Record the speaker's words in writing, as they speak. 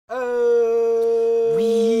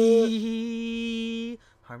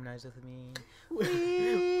Harmonize with me. We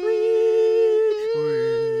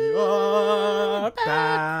are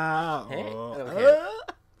back. Hey? Okay.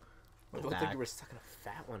 It looked like Back. you were sucking a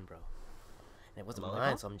fat one, bro. And it wasn't Lollipop?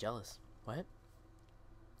 mine, so I'm jealous. What?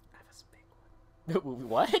 I have a big one.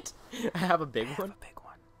 What? I have a big I have one? a big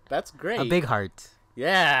one. That's great. A big heart.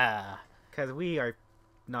 Yeah. Because we are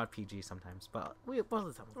not PG sometimes, but we most of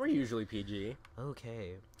the time. We're usually PG.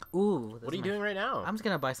 Okay. Ooh. What are you doing right now? I'm just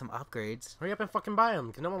gonna buy some upgrades. Hurry up and fucking buy them,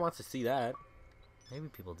 because no one wants to see that. Maybe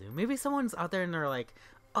people do. Maybe someone's out there and they're like,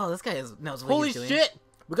 "Oh, this guy knows what Holy he's doing." shit!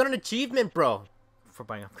 We got an achievement, bro. For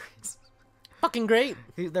buying upgrades. Fucking great.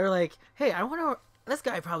 They're like, "Hey, I wonder. This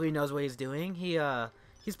guy probably knows what he's doing.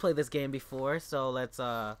 He's played this game before, so let's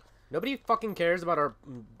Nobody fucking cares about our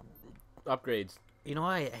upgrades. You know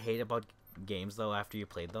what I hate about games though? After you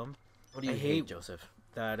played them, What do you I hate, hate Joseph?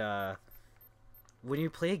 that when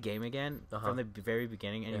you play a game again from the very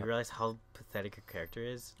beginning and you realize how pathetic your character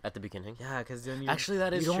is. At the beginning? Yeah, because then you Actually,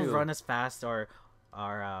 that is you don't true. run as fast or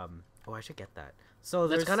oh, I should get that. So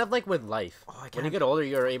That's there's kind of like with life. Oh, I When you can't- get older,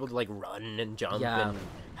 you're able to like run and jump Yeah. and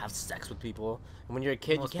have sex with people. And when you're a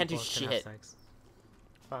kid, most you can't do people can have shit. sex.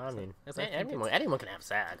 Well, I mean, That's what I think anyone can have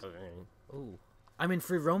sex. Ooh, I'm in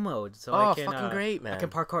free roam mode, so Oh, I can fucking great, I man. can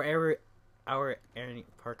parkour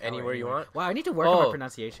Anywhere you want? Wow, I need to work on my Oh.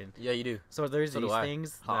 pronunciation. Yeah, you do. So there's So do these I.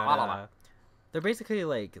 things that Ha. they're basically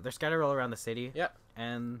like they're scattered all around the city. Yeah.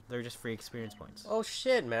 And they're just free experience points. Oh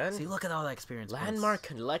shit, man. See, look at all that experience Landmark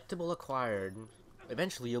collectible acquired.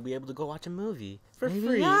 Eventually, you'll be able to go watch a movie for Maybe,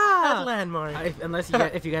 free yeah. at Landmark.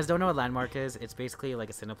 If you guys don't know what Landmark is, it's basically like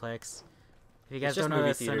a Cineplex. If you guys It's just don't know what a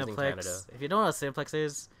movie theaters in Canada. Cineplex, if you don't know what a Cineplex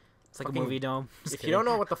is, it's like Fucking- a movie dome. Just If you don't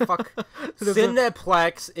kidding. know what the fuck There's a-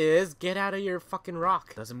 Cineplex is, get out of your fucking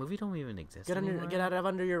rock. Does a movie dome even exist? Get anymore? out of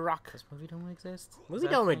under your rock. Does movie dome exist? Is Movie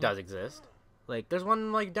that a dome thing? does exist. Like, There's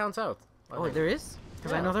one like down south. I oh, think. there is?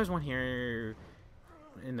 Because I Yeah. know there's one here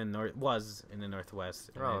in the northwest, and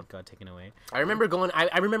Oh. it got taken away. I remember going.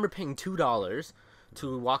 I remember paying $2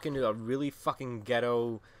 to walk into a really fucking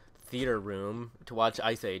ghetto theater room to watch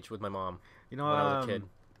Ice Age with my mom You know, when I was a kid.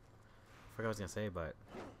 I forgot what I was gonna say, but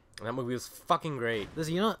And that movie was fucking great.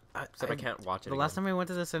 listen, you know, Except I can't watch it. The last time I went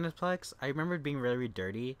to the Cineplex, I remember it being really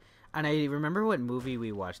dirty, and I remember what movie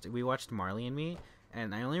we watched. We watched Marley and Me,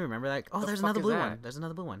 and I only remember that. Oh, The there's fuck another is blue that? one. There's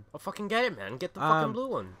another blue one. Oh, fucking get it, man. Get the fucking Um, blue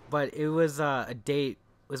one. But it was a date.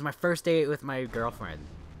 It was my first date with my girlfriend.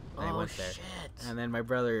 And I Oh, went there, shit. and then my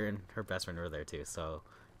brother and her best friend were there too. So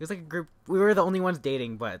it was like a group. We were the only ones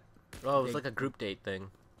dating, but Oh, it was they- like a group date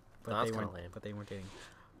thing. but No, they that's kinda weren't. lame. But they weren't dating.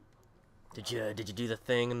 Did you do the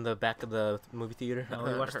thing in the back of the movie theater? No,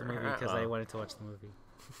 we watched the movie because I Oh. wanted to watch the movie.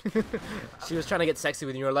 She was trying to get sexy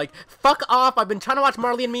with you. You were like, "Fuck off! I've been trying to watch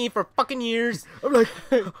Marley and Me for fucking years." I'm like,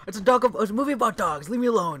 it's a movie about dogs. Leave me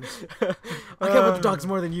alone. I care about the dogs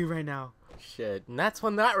more than you right now. Shit, and that's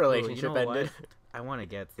when that relationship ended. I want to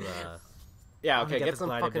get the. Yeah, I wanna okay, get this some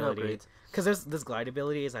glide fucking ability. upgrades. Because this glide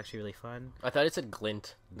ability is actually really fun. I thought it said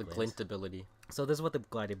glint. The Glint. glint ability. So this is what the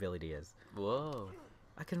glide ability is. Whoa.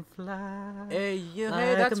 I can fly. Hey, yeah, like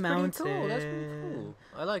hey, a that's pretty cool. That's pretty mountain. cool.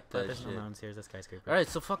 I like But that there's no shit. mountains here. There's a skyscraper. All right,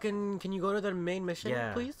 so fucking, can you go to the main mission,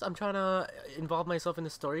 Yeah. please? I'm trying to involve myself in the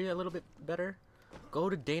story a little bit better. Go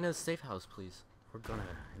to Dana's safe house, please. We're gonna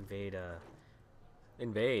invade.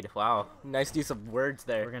 Invade. Wow, nice use of words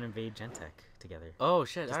there. We're gonna invade Gentech together. Oh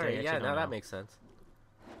shit! Just All I right, actually yeah, don't now that know. makes sense.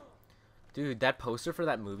 Dude, that poster for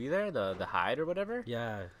that movie there, the Hide or whatever.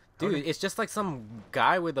 Yeah. Dude, it's just like some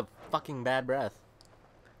guy with a fucking bad breath.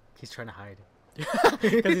 He's trying to hide.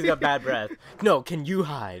 Because he's got bad breath. No, can you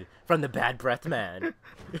hide from the bad breath man?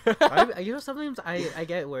 You know, sometimes I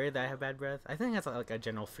get worried that I have bad breath. I think that's like a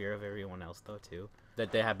general fear of everyone else, though, too.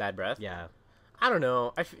 That they have bad breath? Yeah. I don't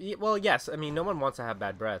know. Well, yes. I mean, no one wants to have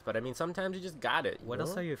bad breath, but I mean, sometimes you just got it. What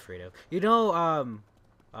else are you afraid of? You know,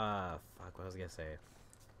 fuck, what was I gonna say?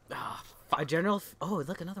 Ah, A general. Oh,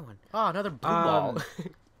 look, another one. oh, another blue ball.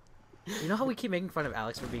 You know how we keep making fun of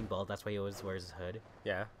Alex for being bald? That's why he always wears his hood.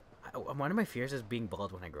 Yeah. One of my fears is being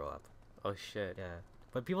bald when I grow up. Oh shit. Yeah,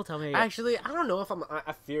 but people tell me. Actually, I don't know if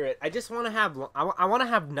I fear it. I just want to have. I want to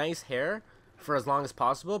have nice hair for as long as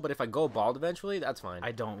possible. But if I go bald eventually, that's fine.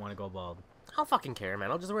 I don't want to go bald. I don't fucking care,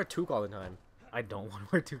 man. I'll just wear a toque all the time. I don't want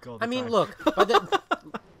to wear too gold. I mean, look. By the,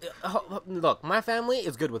 look, my family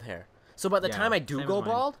is good with hair. So by the Yeah, time I do same go as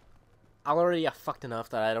mine. bald, I'll already have fucked enough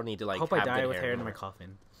that I don't need to like. I hope I have die good with hair in my anymore.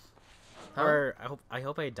 coffin. Huh? Or I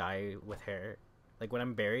hope I die with hair. Like when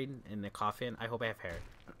I'm buried in the coffin, I hope I have hair.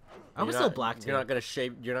 I was You're still not- black too. You're not gonna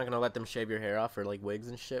shave. You're not gonna let them shave your hair off or like wigs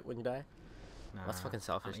and shit when you die. Nah, That's fucking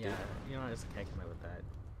selfish, yeah, you know, I just can't come out with that.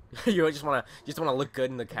 You just wanna look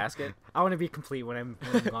good in the casket. I want to be complete when I'm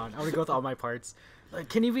gone. I want to go with all my parts. Like,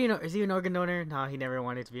 can he be is he an organ donor? No, he never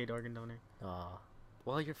wanted to be an organ donor. Oh.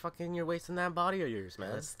 Well, you're wasting that body of yours,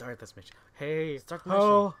 man. Let's start this mission. Hey, Start the mission.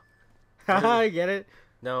 oh, I get it.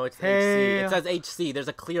 No, it's Hey. HC. It says HC. There's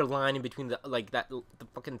a clear line in between the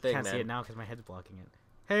fucking thing, Can't man. see it now because my head's blocking it.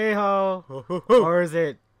 Hey ho, or is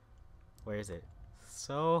it? Where is it?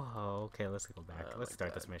 So ho. Okay, let's go back. Oh Let's my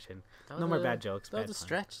start God. this mission. That No was more a- bad jokes. That Bad was a fun.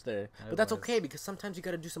 stretch there, That but that's was. okay because sometimes you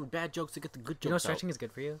gotta do some bad jokes to get the good jokes. You know, out. stretching is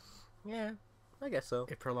good for you. Yeah, I guess so.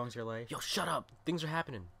 It prolongs your life. Yo, shut up. Things are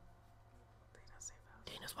happening.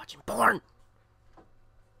 Dana's watching porn.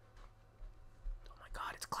 Oh my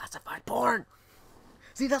God, it's classified porn.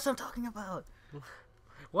 See, that's what I'm talking about.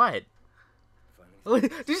 What?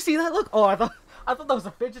 Did you see that? Look. Oh, I thought that was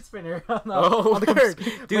a fidget spinner. On the, Oh, on the word.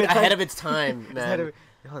 screen. Dude, But it's ahead like- of its time, it's ahead man. of-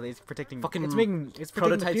 Oh, it's predicting. Fucking it's predicting the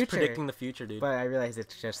Prototypes future. predicting the future, dude. But I realized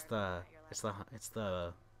it's just it's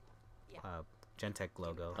the Gentech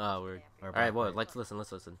logo. Oh, weird. Or All right, well, Blacklight.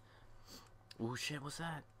 let's listen. Ooh, shit, what's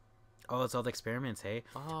that? Oh, it's all the experiments, hey?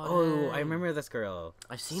 Oh, Oh, I dang. remember this girl.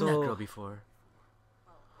 I've seen that girl before.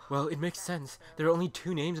 Well, it makes sense. There are only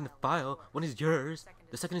 2 names in the file. One is yours.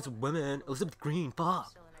 The second is a woman, Elizabeth Green.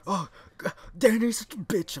 Fuck. Oh, Danny's such a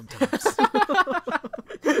bitch sometimes.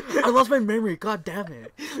 I lost my memory. God damn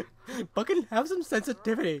it. Fucking have some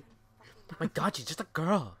sensitivity. My God, she's just a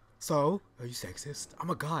girl. So, are you sexist? I'm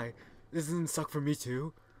a guy. This doesn't suck for me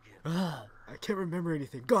too. I can't remember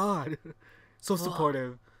anything. God, so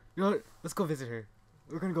supportive. You know what? Let's go visit her.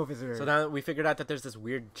 We're gonna go visit her. So now we figured out that there's this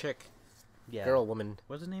weird chick, yeah. girl, woman,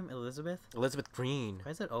 What's her name? Elizabeth? Elizabeth Green.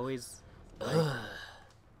 Why is it always?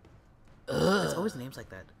 It's always names like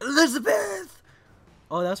that. Elizabeth.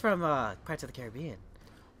 Oh, that's from Pirates of the Caribbean.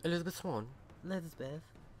 Elizabeth Swan. Elizabeth.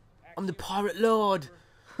 I'm the pirate lord.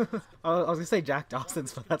 I was gonna say Jack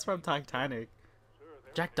Dawson's, but that's from Titanic.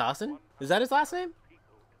 Jack Dawson? Is that his last name?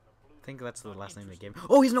 I think that's the last name they gave.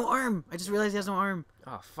 Oh, he's no arm. I just realized he has no arm.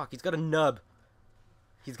 Oh, fuck. He's got a nub.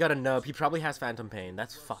 He's got a nub. He probably has phantom pain.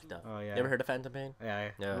 That's fucked up. Oh, yeah. You ever heard of phantom pain? Yeah,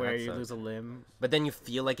 Yeah, where that you sucks. lose a limb. But then you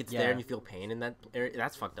feel like it's Yeah. there and you feel pain in that area.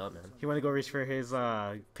 That's fucked up, man. He went to go reach for his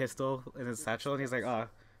pistol in his satchel, and he's like,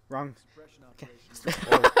 wrong. Okay.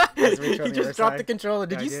 You just dropped the controller.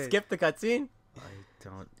 Did Yeah, I you did. skip the cutscene? I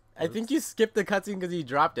don't. I think you skipped the cutscene because you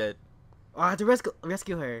dropped it. Oh, I have to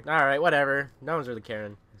rescue her. All right, whatever. No one's really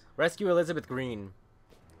caring. Rescue Elizabeth Green.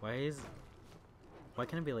 Why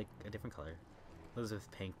can't it be like a different color? Elizabeth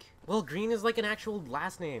Pink. Well, green is like an actual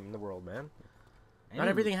last name in the world, man. Not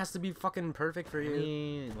everything has to be fucking perfect for you.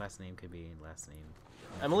 Any last name could be last name.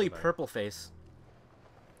 Emily Purple Face.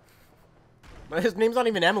 His name's not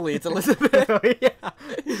even Emily, it's Elizabeth. Oh yeah.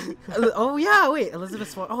 Oh yeah. Wait, Elizabeth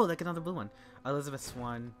Swan. Oh, like another blue one. Elizabeth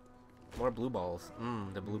Swan. More blue balls.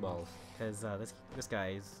 The blue balls. Because this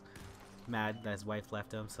guy is mad that his wife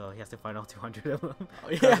left him, so he has to find all 200 of them. Oh,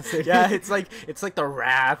 yeah, yeah. It's like the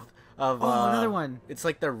wrath of. Oh, another one. It's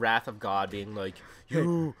like the wrath of God being like,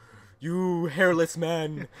 you hairless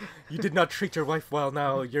man, you did not treat your wife well.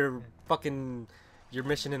 Now your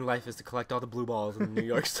mission in life is to collect all the blue balls in New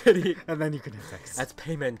York City. And then you can have sex. As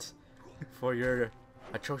payment for your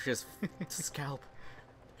atrocious scalp.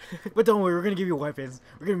 But don't worry, we're gonna give you weapons.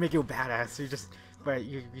 We're gonna make you a badass. But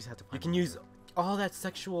you just have to. You can use all that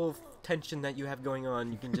sexual tension that you have going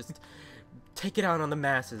on. You can just take it out on the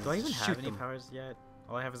masses. Do I even have Shoot any them. powers yet?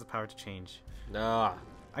 All I have is the power to change. Ah.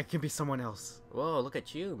 I can be someone else. Whoa, look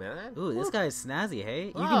at you, man. Ooh, this guy is snazzy, hey?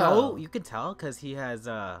 You Wow. you can tell because he has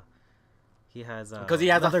Because he has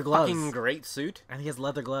leather a gloves. fucking great suit. And he has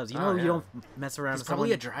leather gloves. You Oh, know, yeah. you don't mess around He's with probably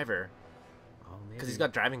someone. a driver Oh, maybe. because he's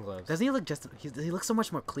got driving gloves. Doesn't he look he looks so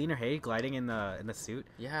much more cleaner, hey, gliding in the suit?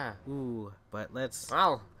 Yeah. Ooh, but let's.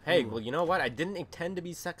 Well, hey, Ooh. well, you know what? I didn't intend to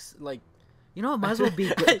be sex. Like, You know what? Might as well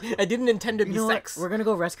be good. I didn't intend to You be know sex. what? We're gonna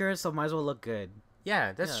go rescue her, so might as well look good.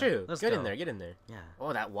 Yeah, that's Yeah, true. let's Get in go. there. Get in there. Yeah.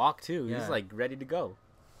 Oh, that walk too. He's Yeah. like ready to go.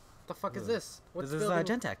 What the fuck is this? What's This is building-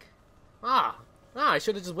 Gentech. I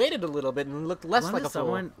should have just waited a little bit and looked less like a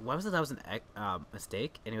fool. Why was it that was an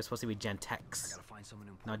mistake and it was supposed to be Gentex? Gotta find someone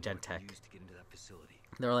Not important Gentech. to get into that facility.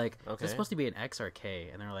 They were like, Okay. "Is this supposed to be an X or a K?"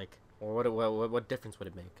 And they were like, Well, what difference would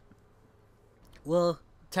it make? "Well,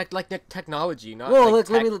 Technology, not. well, like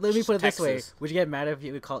look, let me put it this way. Texas. Would you get mad if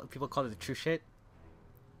people called it the Trushit?"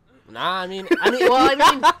 Nah, I mean,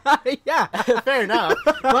 Yeah. fair enough.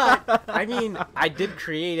 But I mean, I did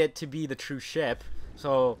create it to be the true ship,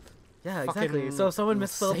 so Yeah, fucking exactly. So if someone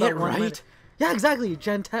misspelled say that it one right. letter- Yeah, exactly.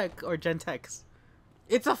 Gentech or Gentex.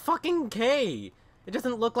 it's a fucking K. It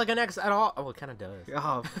doesn't look like an X at all. Oh, it kind of does.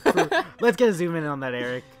 Oh, let's get a zoom in on that,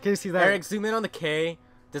 Eric. Can you see that? Eric, zoom in on the K.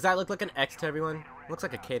 Does that look like an X to everyone? It looks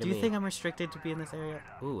like a K to do me. you think I'm restricted to be in this area?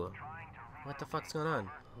 Ooh. What the fuck's going on?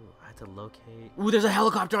 Ooh, I had to locate. Ooh, there's a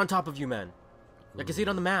helicopter on top of you, man. I can see it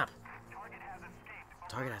on the map.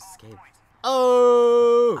 Target has escaped.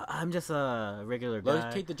 Oh! I'm just a regular guy.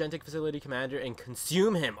 Locate the Gentic facility commander and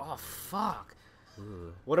consume him. Oh, fuck.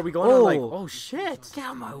 Ooh. What are we going on? Like, Oh. oh, shit. Get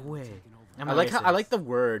out of my way. I like the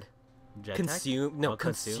word Jetpack? consume. No, Oh,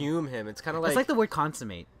 consume him. It's kind of like... It's like the word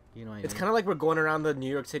consummate. You know what I mean? It's kind of like we're going around the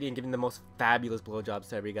New York City and giving the most fabulous blowjobs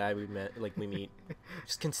to every guy we meet.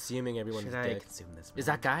 Just consuming everyone's Should I dick. consume this? Is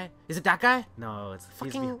man? that guy? Is it that guy? No, it's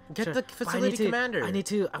Fucking get Sure. the But facility commander. I need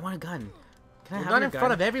to. I want a gun. Can I Well, have not your in gun?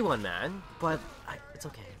 front of everyone, man. But it's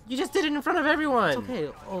okay. You just did it in front of everyone. It's okay.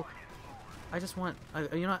 Oh, I just want.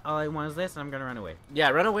 You know what? All I want is this, and I'm gonna run away. Yeah,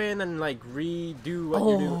 run away and then like redo what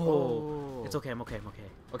you do. Oh, It's okay. I'm okay. I'm okay.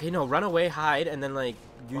 Okay, no, run away, hide, and then like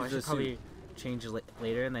Oh, I use should the probably suit. change it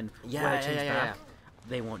later, and then Yeah, when I yeah, change yeah, back,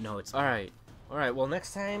 they won't know it's. All right. Well,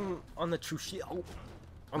 next time on the Trushit,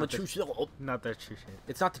 Not the true shit.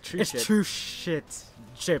 it's not the true It's shit. true shit.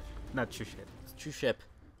 Chip, not true shit. It's Truship.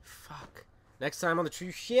 Fuck. Next time on the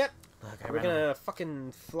true shit, Look, I we're ran away. gonna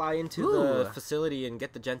fucking fly into Ooh. the facility and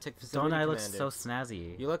get the Gentic facility Don't I look commander. so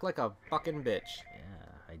snazzy? You look like a fucking bitch. Yeah,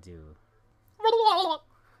 I do.